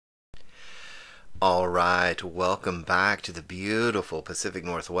All right, welcome back to the beautiful Pacific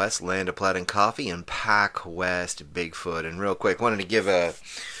Northwest, land of plaid and coffee, and PacWest Bigfoot. And real quick, wanted to give a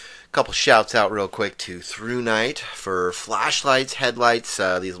couple shouts out real quick to Through Night for flashlights, headlights,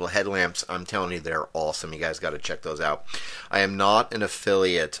 these little headlamps. I'm telling you, they're awesome. You guys got to check those out. I am not an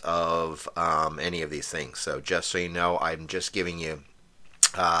affiliate of any of these things, so just so you know, I'm just giving you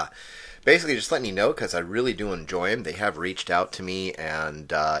basically just letting you know because I really do enjoy them. They have reached out to me,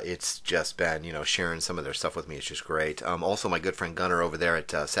 and it's just been, sharing some of their stuff with me. It's just great. Also, my good friend Gunnar over there at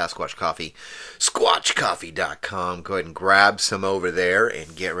Sasquatch Coffee, squatchcoffee.com. Go ahead and grab some over there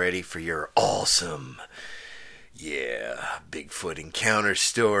and get ready for your awesome, Bigfoot encounter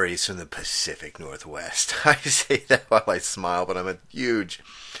stories from the Pacific Northwest. I say that while I smile, but I'm a huge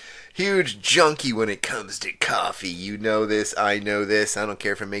junkie when it comes to coffee. You know this, I know this. I don't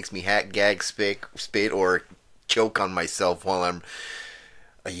care if it makes me hack, gag, spit, or choke on myself while I'm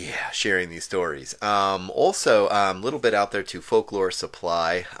sharing these stories. Also, a little bit out there to Folklore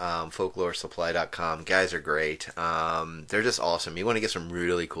Supply, folkloresupply.com. Guys are great. They're just awesome. You want to get some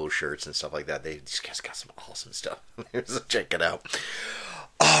really cool shirts and stuff like that. These guys got some awesome stuff. So check it out.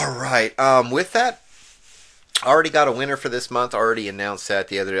 All right. With that, already got a winner for this month. Already announced that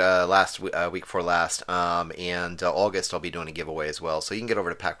the other week before last. And August I'll be doing a giveaway as well. So you can get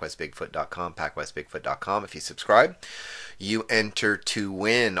over to PacWestBigfoot.com, PacWestBigfoot.com. If you subscribe, you enter to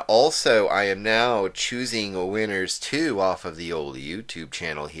win. Also, I am now choosing winners too off of the old YouTube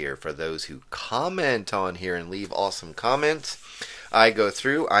channel here. For those who comment on here and leave awesome comments, I go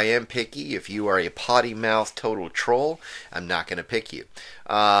through. I am picky. If you are a potty mouth total troll, I'm not going to pick you.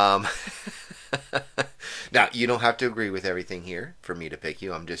 Now, you don't have to agree with everything here for me to pick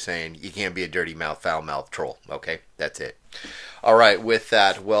you. I'm just saying you can't be a dirty mouth, foul mouth troll. Okay? That's it. All right, with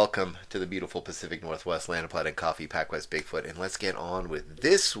that, welcome to the beautiful Pacific Northwest, land of plaid and coffee, PacWest Bigfoot, and let's get on with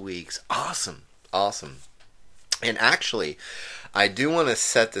this week's awesome. And actually, I do want to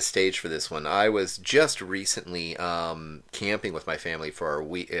set the stage for this one. I was just recently camping with my family for our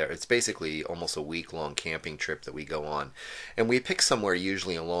week. It's basically almost a week-long camping trip that we go on. And we pick somewhere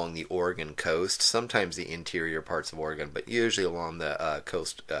usually along the Oregon coast, sometimes the interior parts of Oregon, but usually along the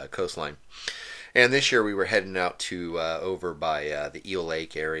coastline. And this year we were heading out to over by the Eel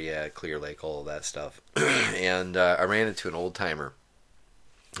Lake area, Clear Lake, all of that stuff. And I ran into an old-timer,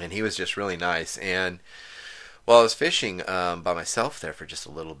 and he was just really nice. And while I was fishing by myself there for just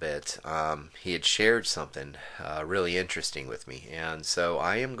a little bit, he had shared something really interesting with me, and so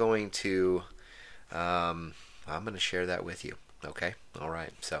I am going to share that with you. Okay, all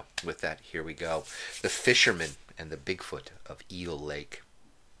right. So with that, here we go. The Fisherman and the Bigfoot of Eel Lake.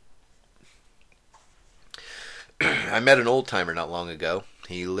 I met an old timer not long ago.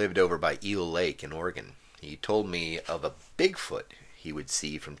 He lived over by Eel Lake in Oregon. He told me of a Bigfoot he would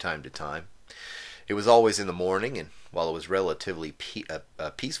see from time to time. It was always in the morning, and while it was relatively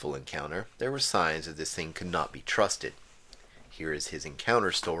a peaceful encounter, there were signs that this thing could not be trusted. Here is his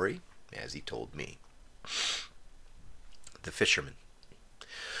encounter story, as he told me. The Fisherman.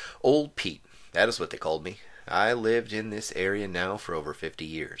 Old Pete, that is what they called me. I lived in this area now for over 50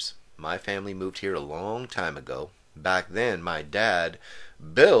 years. My family moved here a long time ago. Back then, my dad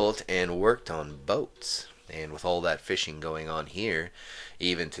built and worked on boats. And with all that fishing going on here,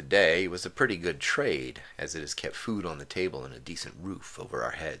 even today, it was a pretty good trade, as it has kept food on the table and a decent roof over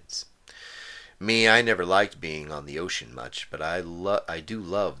our heads. Me, I never liked being on the ocean much, but I do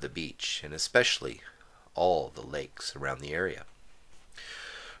love the beach, and especially all the lakes around the area.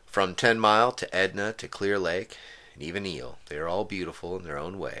 From 10 Mile to Edna to Clear Lake, and even Eel, they are all beautiful in their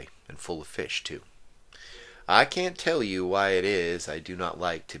own way, and full of fish, too. I can't tell you why it is I do not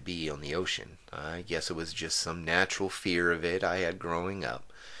like to be on the ocean. I guess it was just some natural fear of it I had growing up.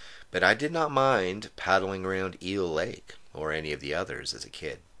 But I did not mind paddling around Eel Lake or any of the others as a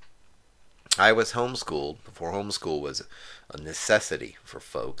kid. I was homeschooled before homeschool was a necessity for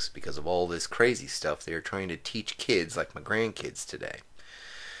folks because of all this crazy stuff they are trying to teach kids like my grandkids today.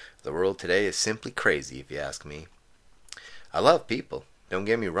 The world today is simply crazy, if you ask me. I love people, don't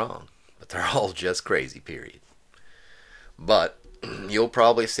get me wrong, but they're all just crazy, period. But you'll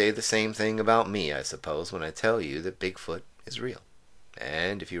probably say the same thing about me, I suppose, when I tell you that Bigfoot is real.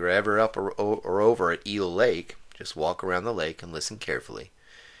 And if you're ever up or over at Eel Lake, just walk around the lake and listen carefully,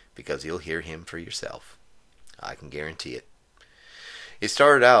 because you'll hear him for yourself. I can guarantee it. It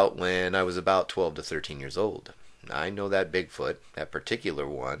started out when I was about 12 to 13 years old. I know that Bigfoot, that particular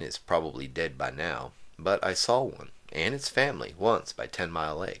one, is probably dead by now, but I saw one and its family once by 10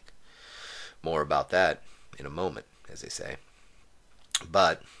 Mile Lake. More about that in a moment, as they say.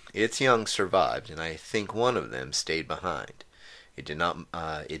 But its young survived, and I think one of them stayed behind. It did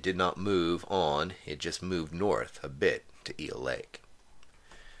not move on. It just moved north a bit to Eel Lake.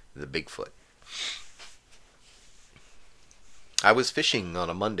 The Bigfoot. I was fishing on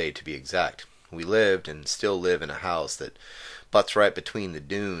a Monday to be exact. We lived and still live in a house that butts right between the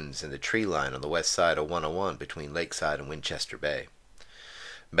dunes and the tree line on the west side of 101 between Lakeside and Winchester Bay.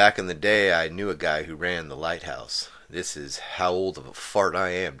 Back in the day, I knew a guy who ran the lighthouse. This is how old of a fart I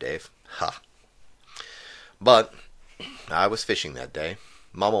am, Dave. Ha! But I was fishing that day.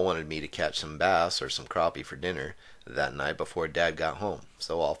 Mama wanted me to catch some bass or some crappie for dinner that night before Dad got home,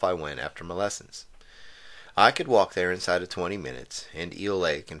 so off I went after my lessons. I could walk there inside of 20 minutes and Eel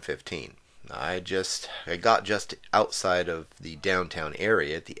Lake in 15. I got just outside of the downtown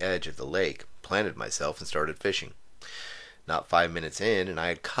area at the edge of the lake, planted myself, and started fishing. Not 5 minutes in, and I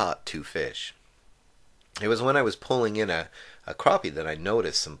had caught 2 fish. It was when I was pulling in a crappie that I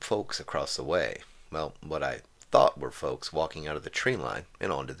noticed some folks across the way. Well, what I thought were folks walking out of the tree line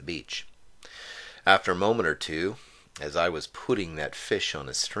and onto the beach. After a moment or two, as I was putting that fish on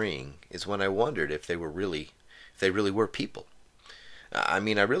a string, is when I wondered if they really were people. I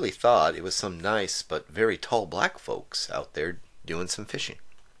mean, I really thought it was some nice but very tall black folks out there doing some fishing.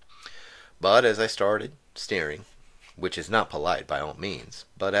 But as I started staring, which is not polite by all means,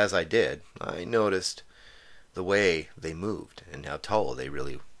 but as I did, I noticed the way they moved and how tall they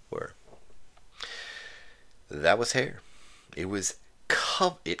really were. That was hair.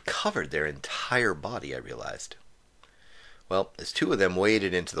 It covered their entire body, I realized. Well, as 2 of them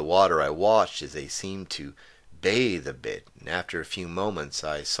waded into the water, I watched as they seemed to bathe a bit, and after a few moments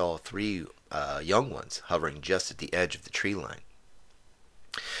I saw 3 young ones hovering just at the edge of the tree line.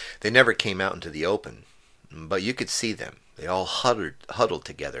 They never came out into the open, but you could see them. They all huddled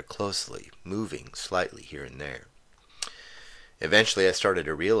together closely, moving slightly here and there. Eventually I started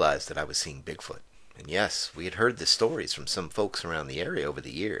to realize that I was seeing Bigfoot. And yes, we had heard the stories from some folks around the area over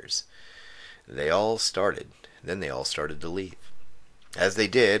the years. Then they all started to leave. As they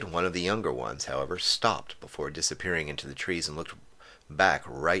did, one of the younger ones, however, stopped before disappearing into the trees and looked back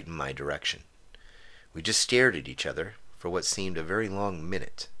right in my direction. We just stared at each other for what seemed a very long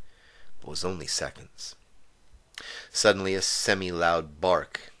minute, but was only seconds. Suddenly a semi-loud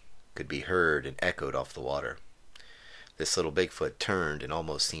bark could be heard and echoed off the water. This little Bigfoot turned and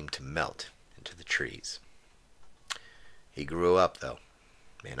almost seemed to melt into the trees. He grew up, though,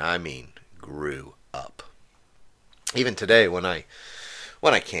 and I mean grew up. Even today, when I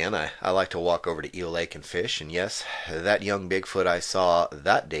can, I like to walk over to Eel Lake and fish, and yes, that young Bigfoot I saw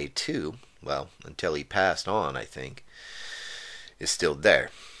that day too, well, until he passed on, I think, is still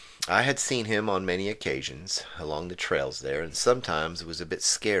there. I had seen him on many occasions along the trails there, and sometimes it was a bit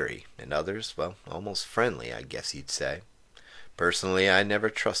scary, and others, well, almost friendly, I guess you'd say. Personally, I never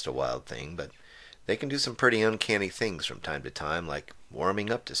trust a wild thing, but they can do some pretty uncanny things from time to time, like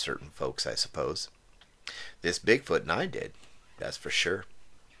warming up to certain folks, I suppose. This Bigfoot and I did, that's for sure.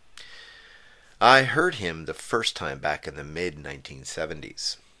 I heard him the first time back in the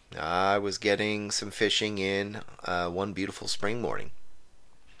mid-1970s. I was getting some fishing in one beautiful spring morning.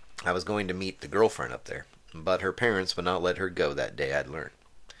 I was going to meet the girlfriend up there, but her parents would not let her go that day, I'd learned.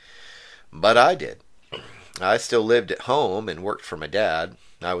 But I did. I still lived at home and worked for my dad.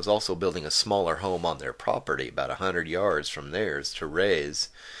 I was also building a smaller home on their property, about 100 yards from theirs, to raise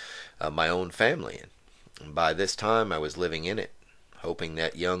my own family in. By this time I was living in it, hoping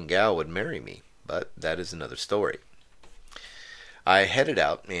that young gal would marry me, but that is another story. I headed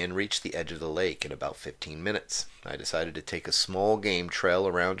out and reached the edge of the lake in about 15 minutes. I decided to take a small game trail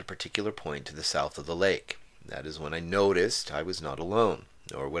around a particular point to the south of the lake. That is when I noticed I was not alone,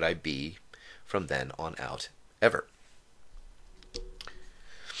 nor would I be from then on out ever.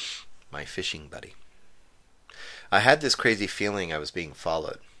 My fishing buddy. I had this crazy feeling I was being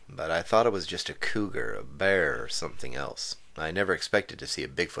followed, but I thought it was just a cougar, a bear, or something else. I never expected to see a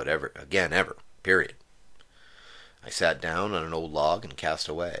Bigfoot ever, period. I sat down on an old log and cast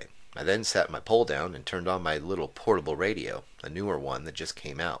away. I then sat my pole down and turned on my little portable radio, a newer one that just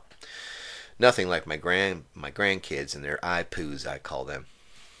came out. Nothing like my grandkids and their iPoos, I call them.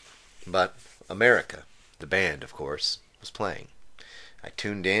 But America, the band, of course, was playing. I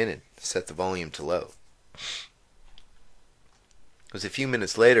tuned in and set the volume to low. It was a few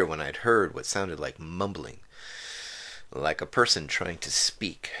minutes later when I'd heard what sounded like mumbling, like a person trying to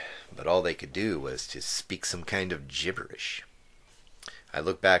speak, but all they could do was to speak some kind of gibberish. I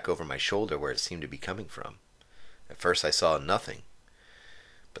looked back over my shoulder where it seemed to be coming from. At first I saw nothing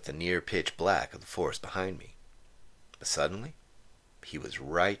but the near pitch black of the forest behind me. But suddenly, he was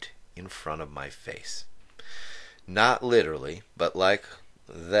right in front of my face. Not literally, but like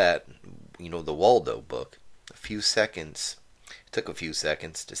that, the Waldo book. A few seconds It took a few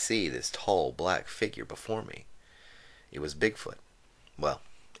seconds to see this tall black figure before me. It was Bigfoot. Well,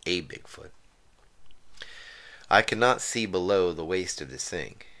 a Bigfoot. I could not see below the waist of this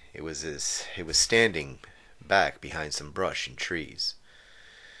thing. It was standing back behind some brush and trees,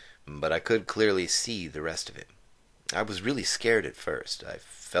 but I could clearly see the rest of it. I was really scared at first. I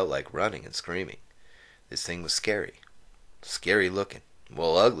felt like running and screaming. This thing was scary. Scary looking.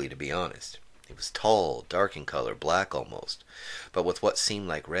 Well, ugly, to be honest. It was tall, dark in color, black almost, but with what seemed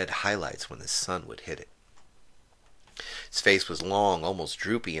like red highlights when the sun would hit it. Its face was long, almost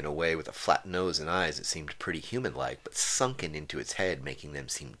droopy in a way, with a flat nose and eyes that seemed pretty human-like, but sunken into its head, making them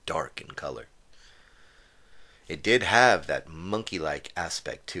seem dark in color. It did have that monkey-like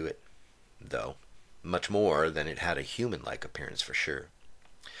aspect to it, though, much more than it had a human-like appearance for sure.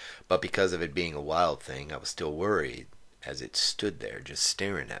 But because of it being a wild thing, I was still worried as it stood there just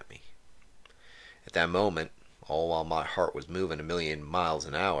staring at me. At that moment, all while my heart was moving a million miles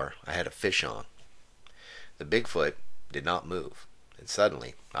an hour, I had a fish on. The Bigfoot did not move, and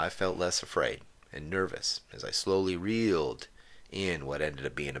suddenly I felt less afraid and nervous as I slowly reeled in what ended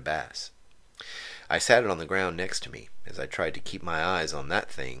up being a bass. I sat it on the ground next to me as I tried to keep my eyes on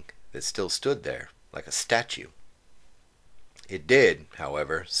that thing that still stood there like a statue. It did,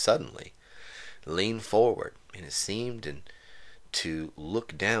 however, suddenly lean forward, and it seemed to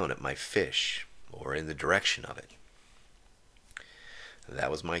look down at my fish, or in the direction of it.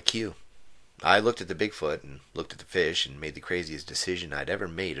 That was my cue. I looked at the Bigfoot and looked at the fish and made the craziest decision I'd ever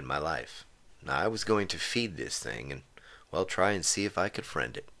made in my life. I was going to feed this thing and, well, try and see if I could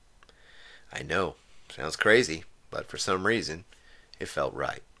friend it. I know, sounds crazy, but for some reason, it felt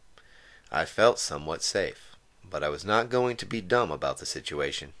right. I felt somewhat safe, but I was not going to be dumb about the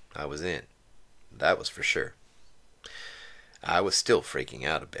situation I was in. That was for sure. I was still freaking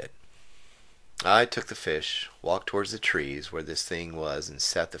out a bit. I took the fish, walked towards the trees where this thing was, and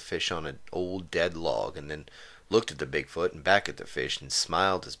sat the fish on an old dead log, and then looked at the Bigfoot and back at the fish and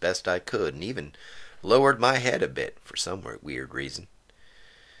smiled as best I could, and even lowered my head a bit for some weird reason.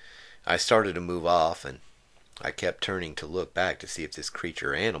 I started to move off, and I kept turning to look back to see if this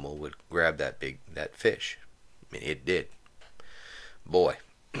creature or animal would grab that fish. It did. Boy,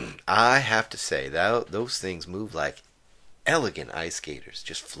 I have to say that those things move like elegant ice skaters,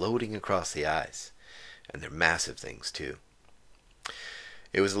 just floating across the ice. And they're massive things, too.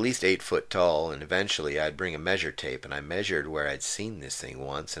 It was at least 8 foot tall, and eventually I'd bring a measure tape, and I measured where I'd seen this thing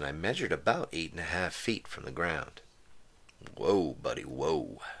once, and I measured about 8.5 feet from the ground. Whoa, buddy,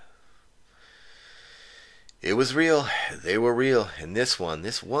 whoa. It was real. They were real. And this one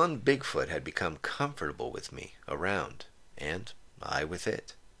Bigfoot had become comfortable with me around, and I with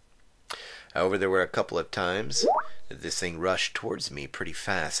it. However, there were a couple of times that this thing rushed towards me pretty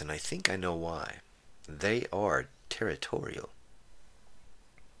fast, and I think I know why. They are territorial.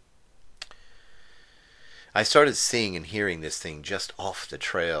 I started seeing and hearing this thing just off the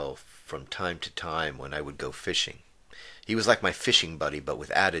trail from time to time when I would go fishing. He was like my fishing buddy, but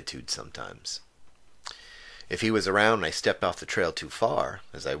with attitude sometimes. If he was around and I stepped off the trail too far,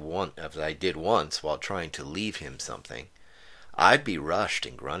 as I did once while trying to leave him something, I'd be rushed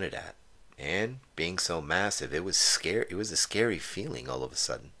and grunted at. And being so massive, it was a scary feeling all of a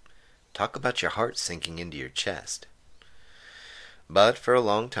sudden. Talk about your heart sinking into your chest. But for a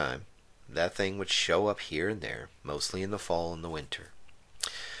long time, that thing would show up here and there, mostly in the fall and the winter.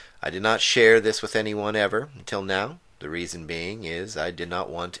 I did not share this with anyone ever until now. The reason being is I did not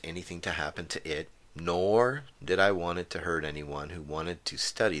want anything to happen to it, nor did I want it to hurt anyone who wanted to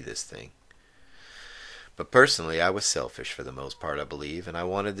study this thing. But personally, I was selfish for the most part, I believe, and I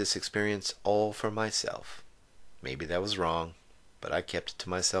wanted this experience all for myself. Maybe that was wrong, but I kept it to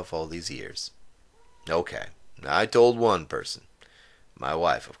myself all these years. Okay, I told one person. My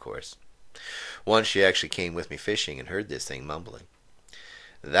wife, of course. Once she actually came with me fishing and heard this thing mumbling.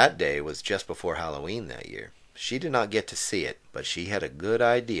 That day was just before Halloween that year. She did not get to see it, but she had a good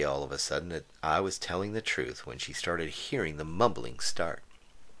idea all of a sudden that I was telling the truth when she started hearing the mumbling start.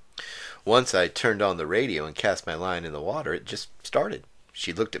 Once I turned on the radio and cast my line in the water, it just started.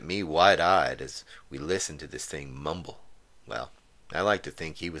 She looked at me wide-eyed as we listened to this thing mumble. Well, I like to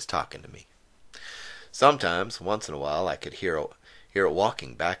think he was talking to me. Sometimes, once in a while, I could hear it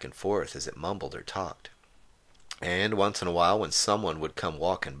walking back and forth as it mumbled or talked. And once in a while, when someone would come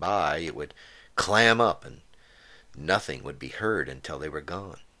walking by, it would clam up and nothing would be heard until they were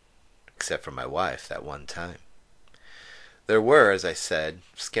gone, except for my wife that one time. There were, as I said,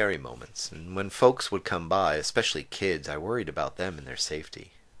 scary moments, and when folks would come by, especially kids, I worried about them and their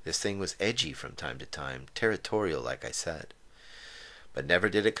safety. This thing was edgy from time to time, territorial like I said. But never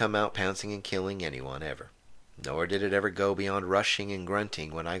did it come out pouncing and killing anyone, ever. Nor did it ever go beyond rushing and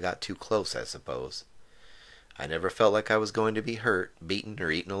grunting when I got too close, I suppose. I never felt like I was going to be hurt, beaten,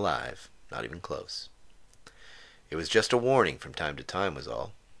 or eaten alive. Not even close. It was just a warning from time to time was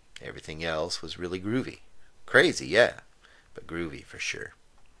all. Everything else was really groovy. Crazy, yeah, but groovy for sure.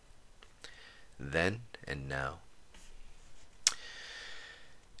 Then and now.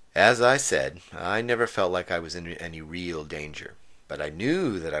 As I said, I never felt like I was in any real danger, but I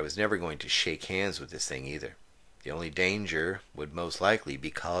knew that I was never going to shake hands with this thing either. The only danger would most likely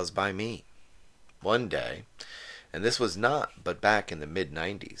be caused by me. One day, and this was not but back in the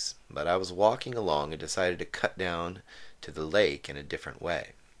mid-90s, but I was walking along and decided to cut down to the lake in a different way.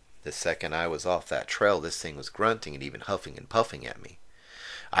 The second I was off that trail, this thing was grunting and even huffing and puffing at me.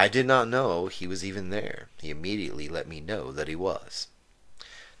 I did not know he was even there. He immediately let me know that he was.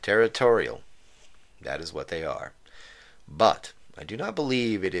 Territorial, that is what they are. But I do not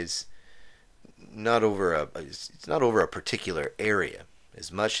believe it's not over a particular area,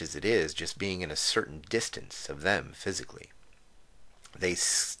 as much as it is just being in a certain distance of them physically. They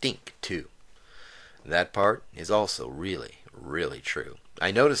stink too. That part is also really, really true. I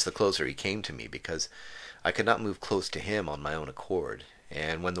noticed the closer he came to me because I could not move close to him on my own accord,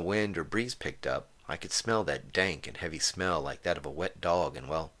 and when the wind or breeze picked up, I could smell that dank and heavy smell like that of a wet dog and,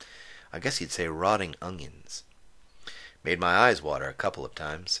 well, I guess you'd say rotting onions. Made my eyes water a couple of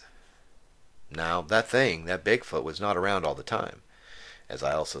times. Now, that Bigfoot, was not around all the time. As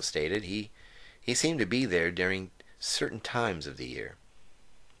I also stated, he seemed to be there during certain times of the year.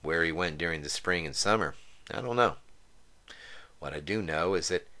 Where he went during the spring and summer, I don't know. What I do know is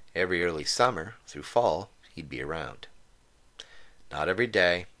that every early summer through fall, he'd be around. Not every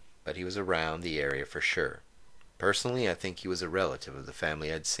day, but he was around the area for sure. Personally, I think he was a relative of the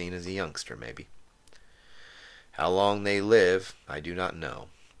family I'd seen as a youngster, maybe. How long they live, I do not know,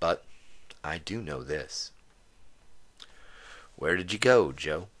 but I do know this. Where did you go,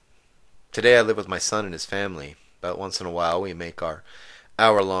 Joe? Today I live with my son and his family. About once in a while we make our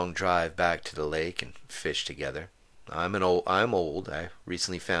hour-long drive back to the lake and fish together. I'm old. I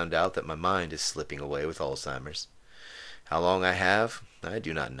recently found out that my mind is slipping away with Alzheimer's. How long I have, I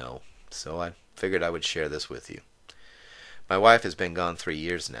do not know, so I figured I would share this with you. My wife has been gone 3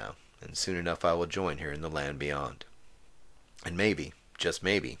 years now, and soon enough I will join her in the land beyond. And maybe, just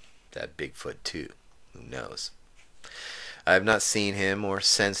maybe, that Bigfoot too. Who knows? I have not seen him or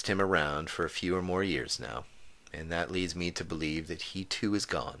sensed him around for a few or more years now, and that leads me to believe that he too is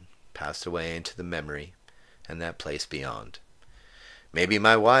gone, passed away into the memory and that place beyond. Maybe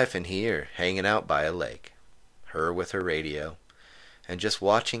my wife and he are hanging out by a lake, her with her radio, and just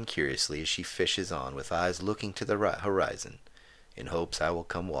watching curiously as she fishes on with eyes looking to the horizon, in hopes I will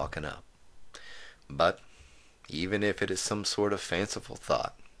come walking up. But even if it is some sort of fanciful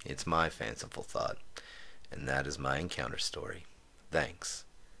thought, it's my fanciful thought, and that is my encounter story. Thanks,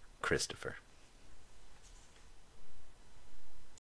 Christopher.